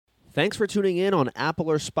Thanks for tuning in on Apple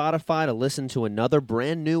or Spotify to listen to another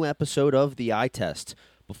brand new episode of The Eye Test.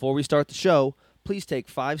 Before we start the show, please take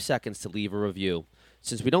 5 seconds to leave a review.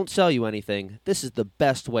 Since we don't sell you anything, this is the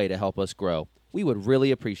best way to help us grow. We would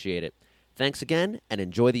really appreciate it. Thanks again, and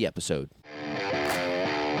enjoy the episode.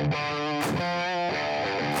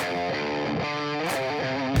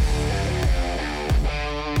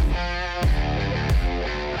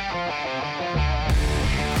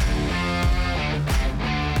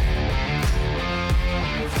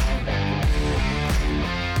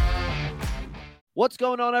 What's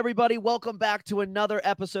going on, everybody? Welcome back to another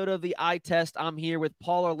episode of The Eye Test. I'm here with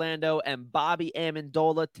Paul Orlando and Bobby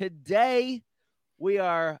Amendola. Today, we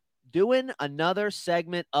are doing another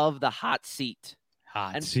segment of the Hot Seat.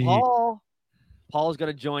 Paul's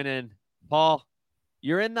going to join in. Paul,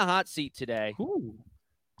 you're in the hot seat today. Ooh.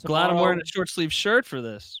 Glad I'm wearing a short sleeve shirt for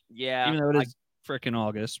this. Yeah. Even though it is freaking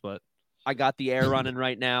August, but I got the air running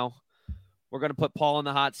right now. We're going to put Paul in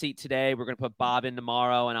the hot seat today. We're going to put Bob in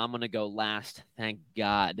tomorrow, and I'm going to go last. Thank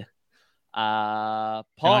God. Paul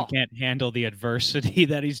can't handle the adversity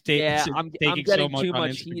that he's taking. Yeah, I'm taking getting so much too on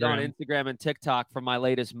much heat on Instagram and TikTok for my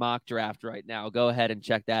latest mock draft right now. Go ahead and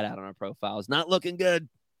check that out on our profiles. Not looking good.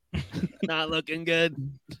 Not looking good.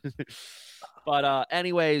 But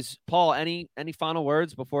anyways, Paul, any final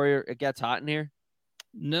words before it gets hot in here?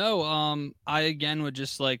 No, I again would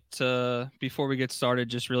just like to, before we get started,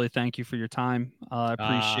 just really thank you for your time. I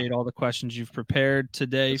appreciate all the questions you've prepared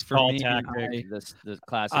today for me. This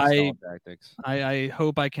classic stall tactics. I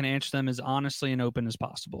hope I can answer them as honestly and open as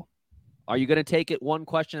possible. Are you going to take it one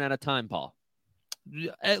question at a time, Paul?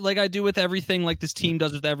 Like I do with everything, like this team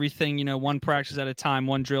does with everything, one practice at a time,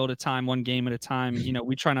 one drill at a time, one game at a time.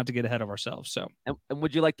 We try not to get ahead of ourselves. So, and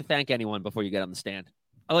would you like to thank anyone before you get on the stand?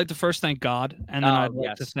 I'd like to first thank God, and then I'd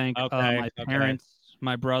like to thank my parents,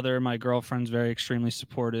 my brother, my girlfriend's very extremely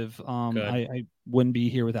supportive. I wouldn't be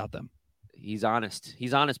here without them. He's honest.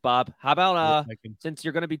 He's honest, Bob. How about since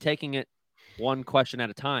you're going to be taking it one question at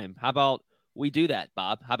a time, how about we do that,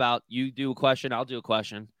 Bob? How about you do a question, I'll do a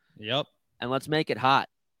question. Yep. And let's make it hot.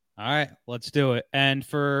 All right, let's do it. And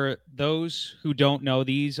for those who don't know,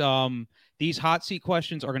 these hot seat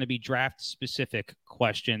questions are going to be draft specific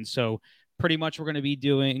questions. So pretty much we're going to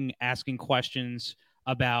be asking questions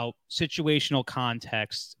about situational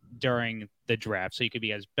context during the draft, so you could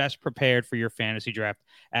be as best prepared for your fantasy draft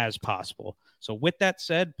as possible. So with that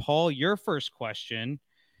said, Paul, your first question,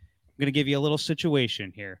 I'm going to give you a little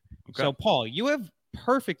situation here. Okay. So Paul, you have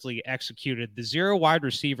perfectly executed the zero wide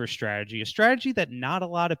receiver strategy, a strategy that not a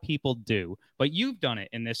lot of people do, but you've done it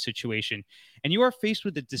in this situation, and you are faced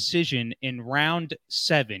with a decision in round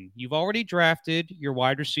 7. You've already drafted your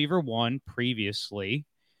wide receiver 1 previously,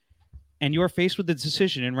 and you are faced with the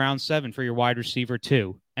decision in round 7 for your wide receiver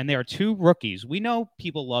 2, and they are 2 rookies. We know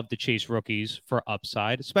people love to chase rookies for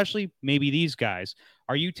upside, especially maybe these guys.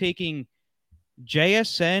 Are you taking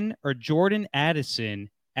JSN or Jordan Addison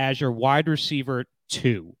as your wide receiver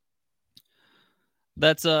 2?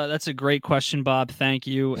 That's a great question, Bob. Thank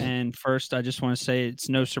you. And first, I just want to say it's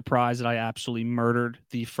no surprise that I absolutely murdered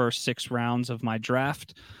the first 6 rounds of my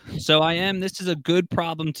draft. So this is a good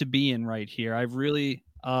problem to be in right here. I really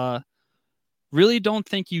don't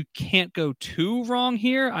think you can't go too wrong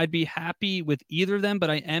here. I'd be happy with either of them, but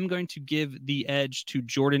I am going to give the edge to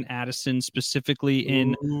Jordan Addison specifically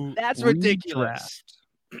in that's ridiculous.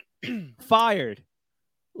 Fired.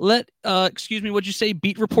 Excuse me, what'd you say,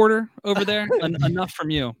 beat reporter over there? Enough from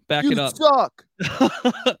you. Back it up. Suck.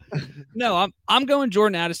 No, I'm going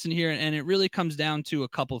Jordan Addison here, and it really comes down to a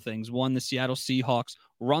couple things. One, the Seattle Seahawks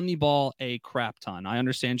run the ball a crap ton. I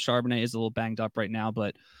understand Charbonnet is a little banged up right now,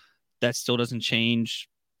 but that still doesn't change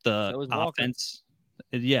the offense.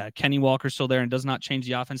 Yeah, Kenny Walker's still there and does not change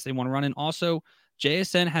the offense they want to run. And also,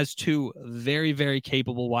 JSN has 2 very, very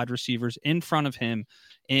capable wide receivers in front of him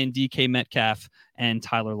in DK Metcalf and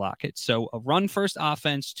Tyler Lockett. So a run-first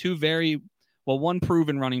offense, 2 one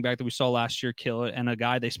proven running back that we saw last year kill it, and a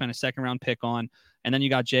guy they spent a second-round pick on. And then you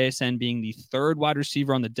got JSN being the 3rd wide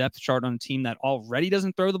receiver on the depth chart on a team that already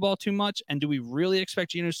doesn't throw the ball too much. And do we really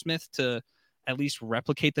expect Geno Smith to at least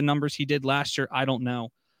replicate the numbers he did last year? I don't know.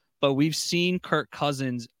 But we've seen Kirk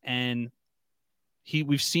Cousins, and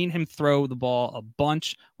we've seen him throw the ball a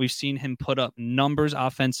bunch. We've seen him put up numbers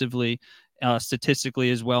offensively,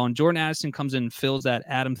 statistically as well. And Jordan Addison comes in and fills that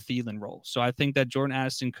Adam Thielen role. So I think that Jordan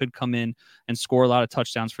Addison could come in and score a lot of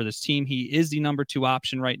touchdowns for this team. He is the number 2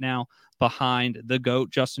 option right now behind the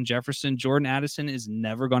GOAT, Justin Jefferson. Jordan Addison is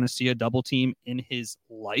never going to see a double team in his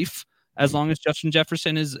life as long as Justin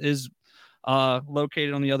Jefferson is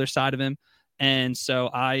located on the other side of him. And so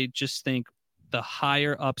I just think the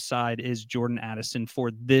higher upside is Jordan Addison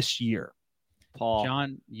for this year. Paul.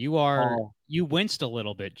 John, you winced a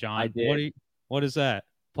little bit, John. I did. What is that?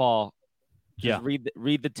 Paul, just Yeah.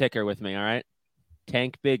 read the ticker with me, all right?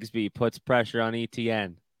 Tank Bigsby puts pressure on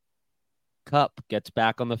ETN. Cup gets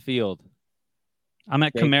back on the field. I'm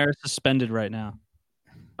at Kamara suspended right now.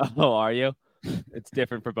 Oh, are you? It's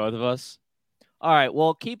different for both of us. All right,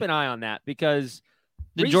 well, keep an eye on that because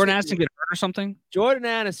did Jordan Addison get hurt or something? Jordan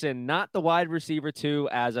Addison, not the wide receiver 2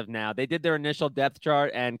 as of now. They did their initial depth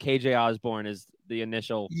chart, and KJ Osborne is the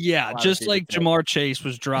initial. Yeah, just like Jamar Chase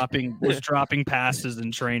was dropping passes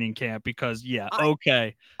in training camp because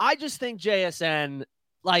I just think JSN,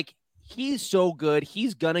 like, he's so good.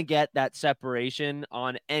 He's going to get that separation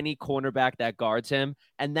on any cornerback that guards him,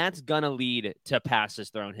 and that's going to lead to passes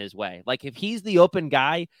thrown his way. Like, if he's the open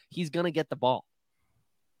guy, he's going to get the ball.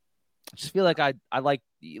 I just feel like I like.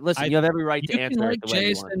 Listen, you have every right to answer like it the way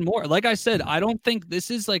you want. More. Like I said, I don't think this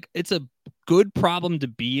is like it's a good problem to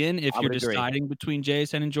be in if you're deciding between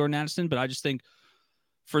JSN and Jordan Addison. But I just think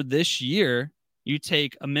for this year, you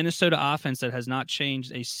take a Minnesota offense that has not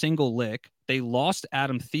changed a single lick. They lost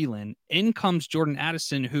Adam Thielen. In comes Jordan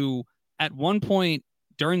Addison, who at one point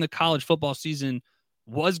during the college football season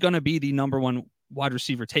was going to be the number one wide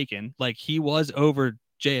receiver taken. Like he was over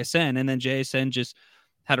JSN, and then JSN just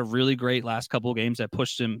had a really great last couple of games that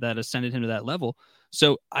ascended him to that level.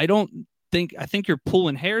 So I think you're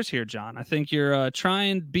pulling hairs here, John. I think you're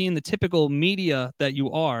being the typical media that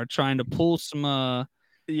you are, trying to pull some, John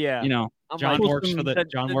works for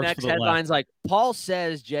the next headline's like, Paul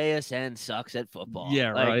says JSN sucks at football.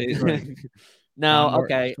 Yeah, like, right. No,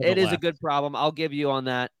 okay. It is a good problem. I'll give you on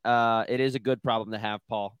that. It is a good problem to have,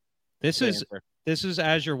 Paul. This is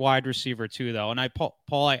as your wide receiver too, though. And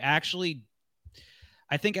Paul,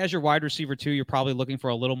 I think as your wide receiver too, you're probably looking for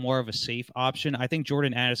a little more of a safe option. I think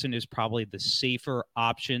Jordan Addison is probably the safer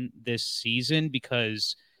option this season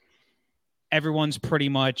because everyone's pretty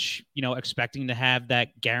much, expecting to have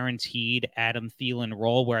that guaranteed Adam Thielen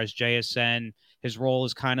role, whereas JSN, his role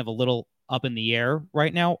is kind of a little up in the air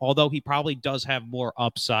right now, although he probably does have more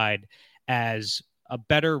upside as a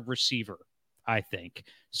better receiver, I think.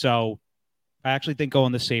 So I actually think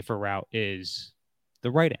going the safer route is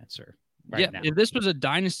the right answer. Now. If this was a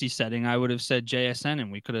dynasty setting, I would have said JSN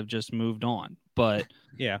and we could have just moved on. But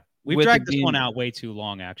yeah, we've dragged this one out way too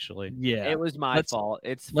long, actually. Yeah, it was my fault.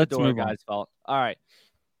 It's Fedora guy's fault. All right,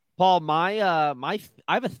 Paul. I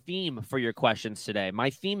have a theme for your questions today.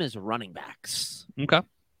 My theme is running backs. Okay.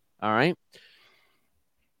 All right.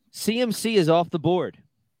 CMC is off the board.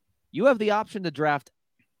 You have the option to draft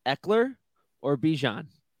Eckler or Bijan.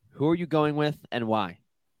 Who are you going with and why?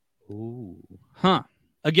 Ooh.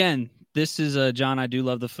 Again. This is John. I do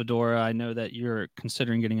love the fedora. I know that you're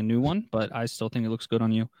considering getting a new one, but I still think it looks good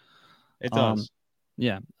on you. It does.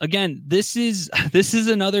 Yeah. Again, this is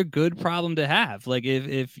another good problem to have. Like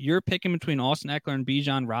if you're picking between Austin Eckler and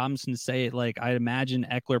Bijan Robinson, say it like I imagine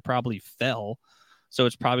Eckler probably fell, so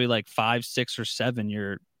it's probably like 5, 6, or 7.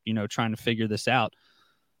 You're trying to figure this out.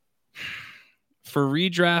 For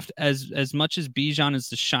redraft, as much as Bijan is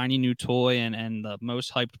the shiny new toy and the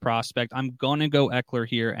most hyped prospect, I'm going to go Eckler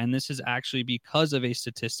here. And this is actually because of a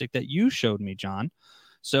statistic that you showed me, John.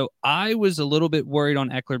 So I was a little bit worried on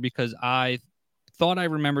Eckler because I thought I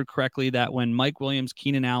remembered correctly that when Mike Williams,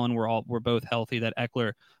 Keenan Allen were both healthy, that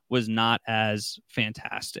Eckler was not as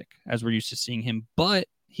fantastic as we're used to seeing him. But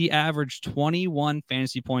he averaged 21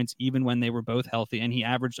 fantasy points even when they were both healthy, and he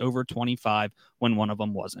averaged over 25 when one of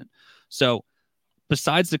them wasn't. So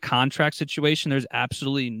besides the contract situation, there's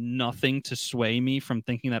absolutely nothing to sway me from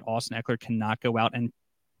thinking that Austin Eckler cannot go out and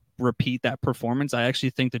repeat that performance. I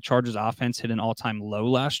actually think the Chargers offense hit an all-time low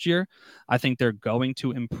last year. I think they're going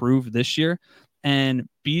to improve this year. And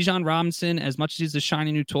Bijan Robinson, as much as he's a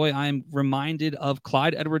shiny new toy, I am reminded of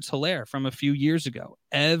Clyde Edwards-Helaire from a few years ago.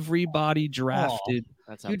 Everybody drafted.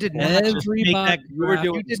 You did not just make that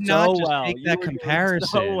comparison.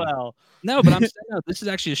 So well. No, but I'm saying this is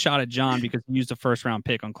actually a shot at John because he used a first-round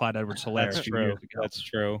pick on Clyde Edwards-Helaire a few years ago. That's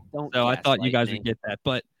true. So I thought you guys would get that.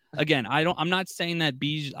 But again, I'm not saying that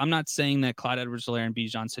Clyde Edwards-Helaire and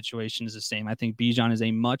Bijan's situation is the same. I think Bijan is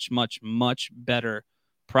a much, much, much better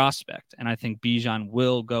prospect, and I think Bijan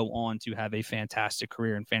will go on to have a fantastic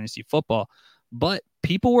career in fantasy football. But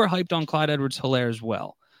people were hyped on Clyde Edwards-Helaire as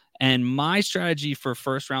well. And my strategy for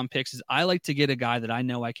first round picks is I like to get a guy that I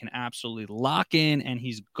know I can absolutely lock in and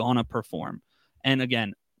he's going to perform. And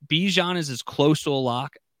again, Bijan is as close to a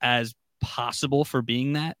lock as possible for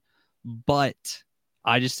being that. But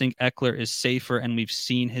I just think Eckler is safer, and we've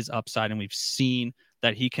seen his upside, and we've seen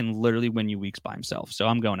that he can literally win you weeks by himself. So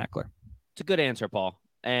I'm going Eckler. It's a good answer, Paul.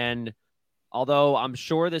 And Although I'm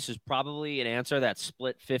sure this is probably an answer that's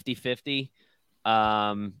split 50-50.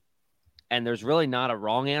 And there's really not a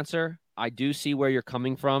wrong answer. I do see where you're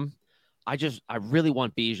coming from. I really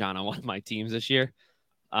want Bijan on one of my teams this year.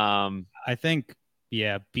 I think,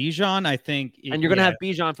 Bijan, I think. And you're going to have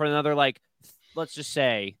Bijan for another, let's just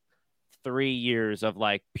say 3 years of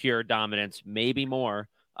pure dominance, maybe more.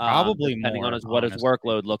 Probably depending more, on what his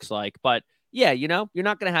workload looks like. But yeah, you're not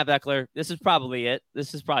going to have Eckler. This is probably it.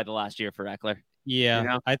 This is probably the last year for Eckler.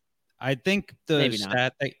 Yeah, I think the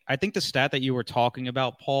stat that you were talking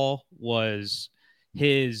about, Paul, was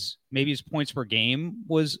his points per game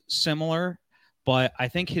was similar, but I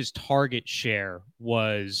think his target share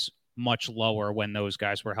was much lower when those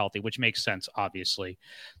guys were healthy, which makes sense, obviously.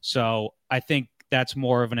 So I think that's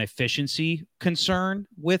more of an efficiency concern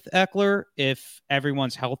with Eckler if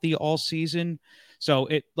everyone's healthy all season. So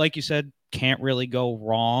it, like you said, can't really go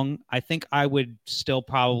wrong. I think I would still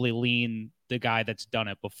probably lean the guy that's done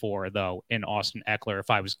it before, though, in Austin Eckler if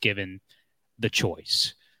I was given the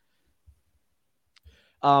choice.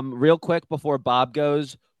 Real quick before Bob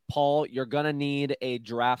goes, Paul, you're going to need a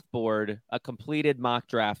draft board, a completed mock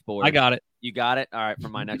draft board. I got it. You got it? All right, for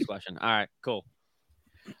my next question. All right, cool.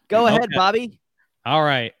 Go ahead, Bobby. All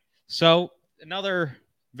right. So another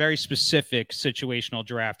very specific situational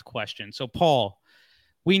draft question. So, Paul,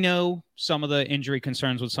 we know some of the injury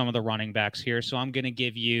concerns with some of the running backs here, so I'm going to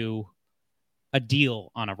give you a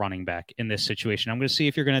deal on a running back in this situation. I'm going to see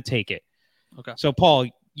if you're going to take it. Okay. So, Paul,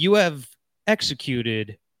 you have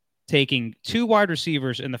executed taking 2 wide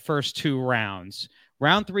receivers in the first 2 rounds.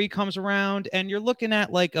 Round 3 comes around, and you're looking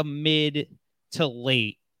at a mid to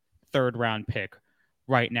late 3rd round pick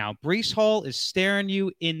right now. Breece Hall is staring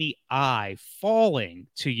you in the eye, falling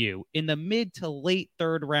to you in the mid to late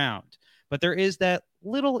 3rd round. But there is that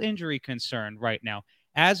little injury concern right now.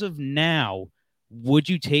 As of now, would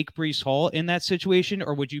you take Breece Hall in that situation,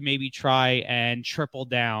 or would you maybe try and triple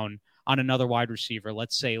down on another wide receiver?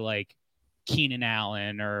 Let's say Keenan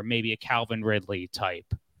Allen or maybe a Calvin Ridley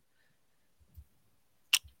type.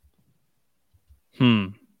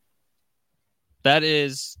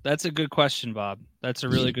 That's a good question, Bob. That's a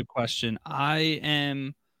really good question. I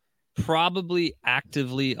am probably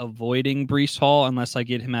actively avoiding Breece Hall unless I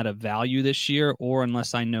get him at a value this year or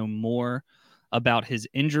unless I know more about his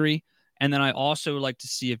injury. And then I also like to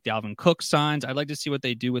see if Dalvin Cook signs. I'd like to see what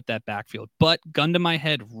they do with that backfield. But gun to my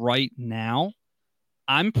head right now,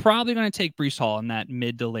 I'm probably going to take Breece Hall in that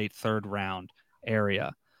mid to late 3rd round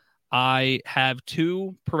area. I have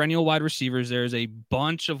 2 perennial wide receivers. There's a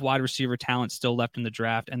bunch of wide receiver talent still left in the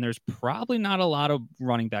draft, and there's probably not a lot of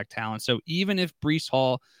running back talent. So even if Breece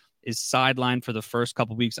Hall is sidelined for the first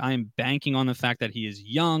couple of weeks, I am banking on the fact that he is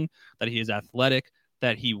young, that he is athletic,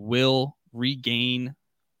 that he will regain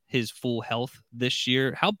his full health this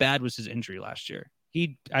year. How bad was his injury last year?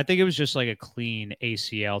 I think it was just a clean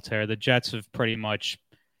ACL tear. The Jets have pretty much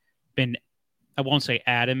been, I won't say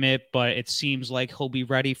adamant, but it seems like he'll be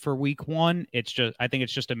ready for week 1. I think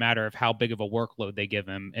it's just a matter of how big of a workload they give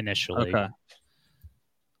him initially. Okay.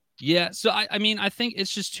 Yeah, so I mean, I think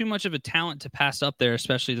it's just too much of a talent to pass up there,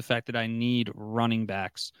 especially the fact that I need running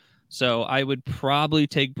backs. So I would probably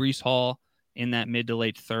take Breece Hall in that mid to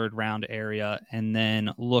late 3rd round area and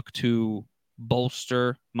then look to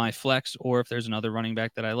bolster my flex, or if there's another running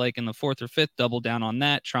back that I like in the 4th or 5th, double down on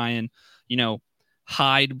that, try and,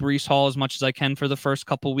 hide Breece Hall as much as I can for the first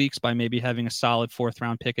couple weeks by maybe having a solid 4th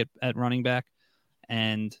round pick at running back,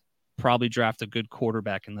 and probably draft a good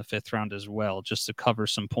quarterback in the 5th round as well, just to cover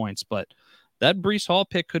some points. But that Breece Hall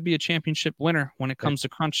pick could be a championship winner when it comes to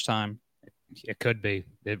crunch time. It could be.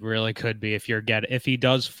 It really could be if he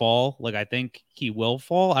does fall, I think he will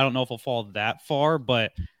fall. I don't know if he'll fall that far,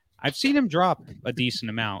 but I've seen him drop a decent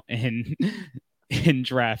amount in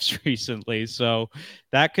drafts recently. So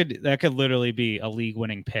that could literally be a league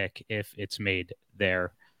winning pick if it's made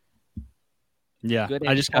there. Yeah. Good.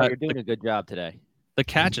 You're doing a good job today. The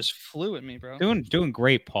cat just flew at me, bro. Doing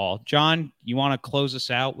great, Paul. John, you want to close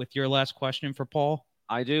us out with your last question for Paul?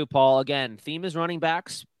 I do, Paul. Again, theme is running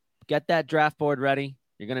backs. Get that draft board ready.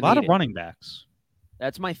 You're going to need a lot of running backs.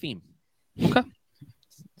 That's my theme. Okay.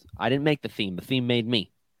 I didn't make the theme. The theme made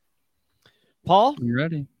me. Paul? You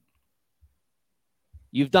ready?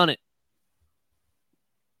 You've done it.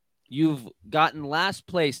 You've gotten last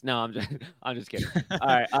place. No, I'm just kidding. All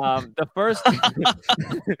right. The first,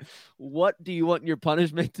 what do you want your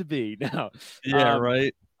punishment to be? No. Yeah,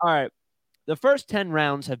 right. All right. The first 10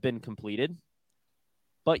 rounds have been completed,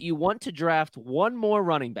 but you want to draft one more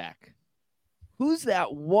running back. Who's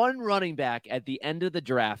that one running back at the end of the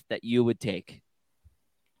draft that you would take?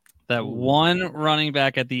 That one running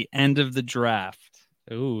back at the end of the draft.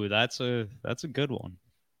 Ooh, that's a good one.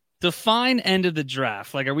 Define end of the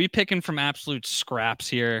draft. Like, are we picking from absolute scraps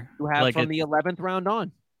here? You have Like from the 11th round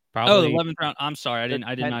on. Oh, the Probably 11th round. I'm sorry. I did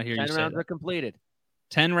not hear you 10 say rounds that. are completed.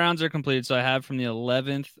 10 rounds are completed. So I have from the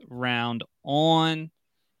 11th round on.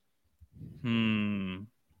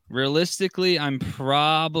 Realistically, I'm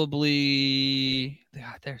probably.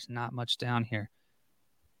 God, there's not much down here.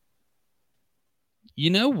 You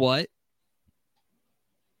know what?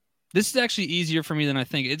 This is actually easier for me than I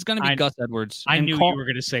think. It's going to be Gus Edwards. I knew you were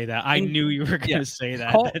going to say that. I knew you were going to say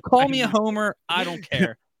that. Call me a homer. I don't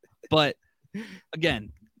care. But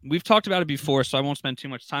again, we've talked about it before, so I won't spend too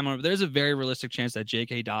much time on it. But there's a very realistic chance that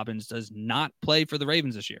J.K. Dobbins does not play for the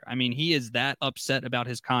Ravens this year. I mean, he is that upset about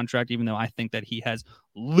his contract, even though I think that he has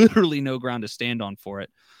literally no ground to stand on for it.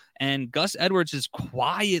 And Gus Edwards is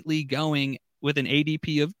quietly going with an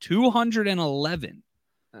ADP of 211.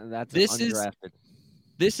 That's undrafted.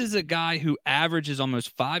 This is a guy who averages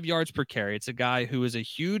almost 5 yards per carry. It's a guy who is a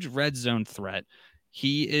huge red zone threat.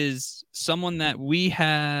 He is someone that we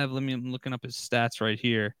have. I'm looking up his stats right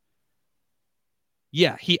here.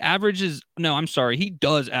 Yeah, he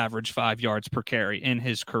does average 5 yards per carry in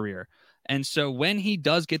his career. And so when he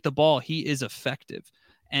does get the ball, he is effective.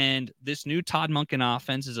 And this new Todd Monken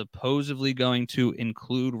offense is supposedly going to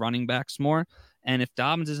include running backs more. And if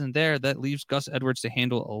Dobbins isn't there, that leaves Gus Edwards to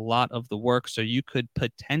handle a lot of the work. So you could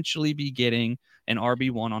potentially be getting an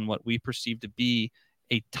RB1 on what we perceive to be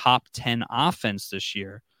a top 10 offense this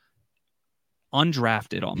year.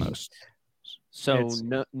 Undrafted almost. So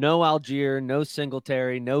no Algier, no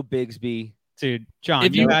Singletary, no Bigsby. Dude,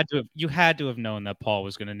 John, you had to have known that Paul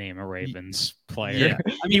was going to name a Ravens player. Yeah.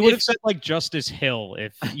 I mean, he would have said like Justice Hill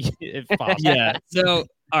if possible. Yeah. So,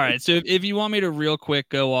 all right. So if you want me to real quick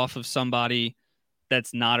go off of somebody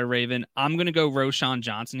that's not a Raven, I'm going to go Roschon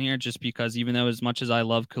Johnson here, just because even though as much as I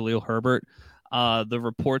love Khalil Herbert, the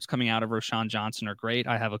reports coming out of Roschon Johnson are great.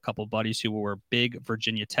 I have a couple buddies who were big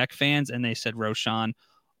Virginia Tech fans, and they said Roschon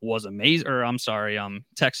was amazing. Or I'm sorry,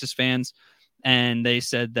 Texas fans. And they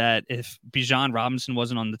said that if Bijan Robinson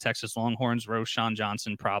wasn't on the Texas Longhorns, Roschon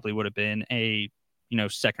Johnson probably would have been a,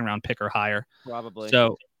 second round pick or higher. Probably.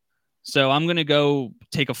 So I'm going to go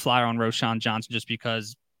take a flyer on Roschon Johnson, just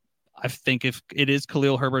because I think if it is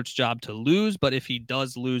Khalil Herbert's job to lose, but if he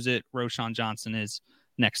does lose it, Roschon Johnson is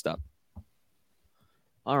next up.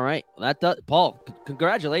 All right. Paul,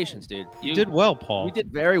 congratulations, dude. You did well, Paul. You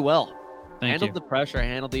did very well. Handled the pressure,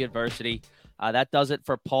 handled the adversity. That does it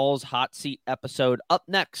for Paul's Hot Seat episode. Up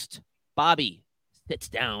next, Bobby sits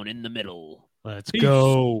down in the middle. Let's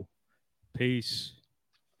go. Peace.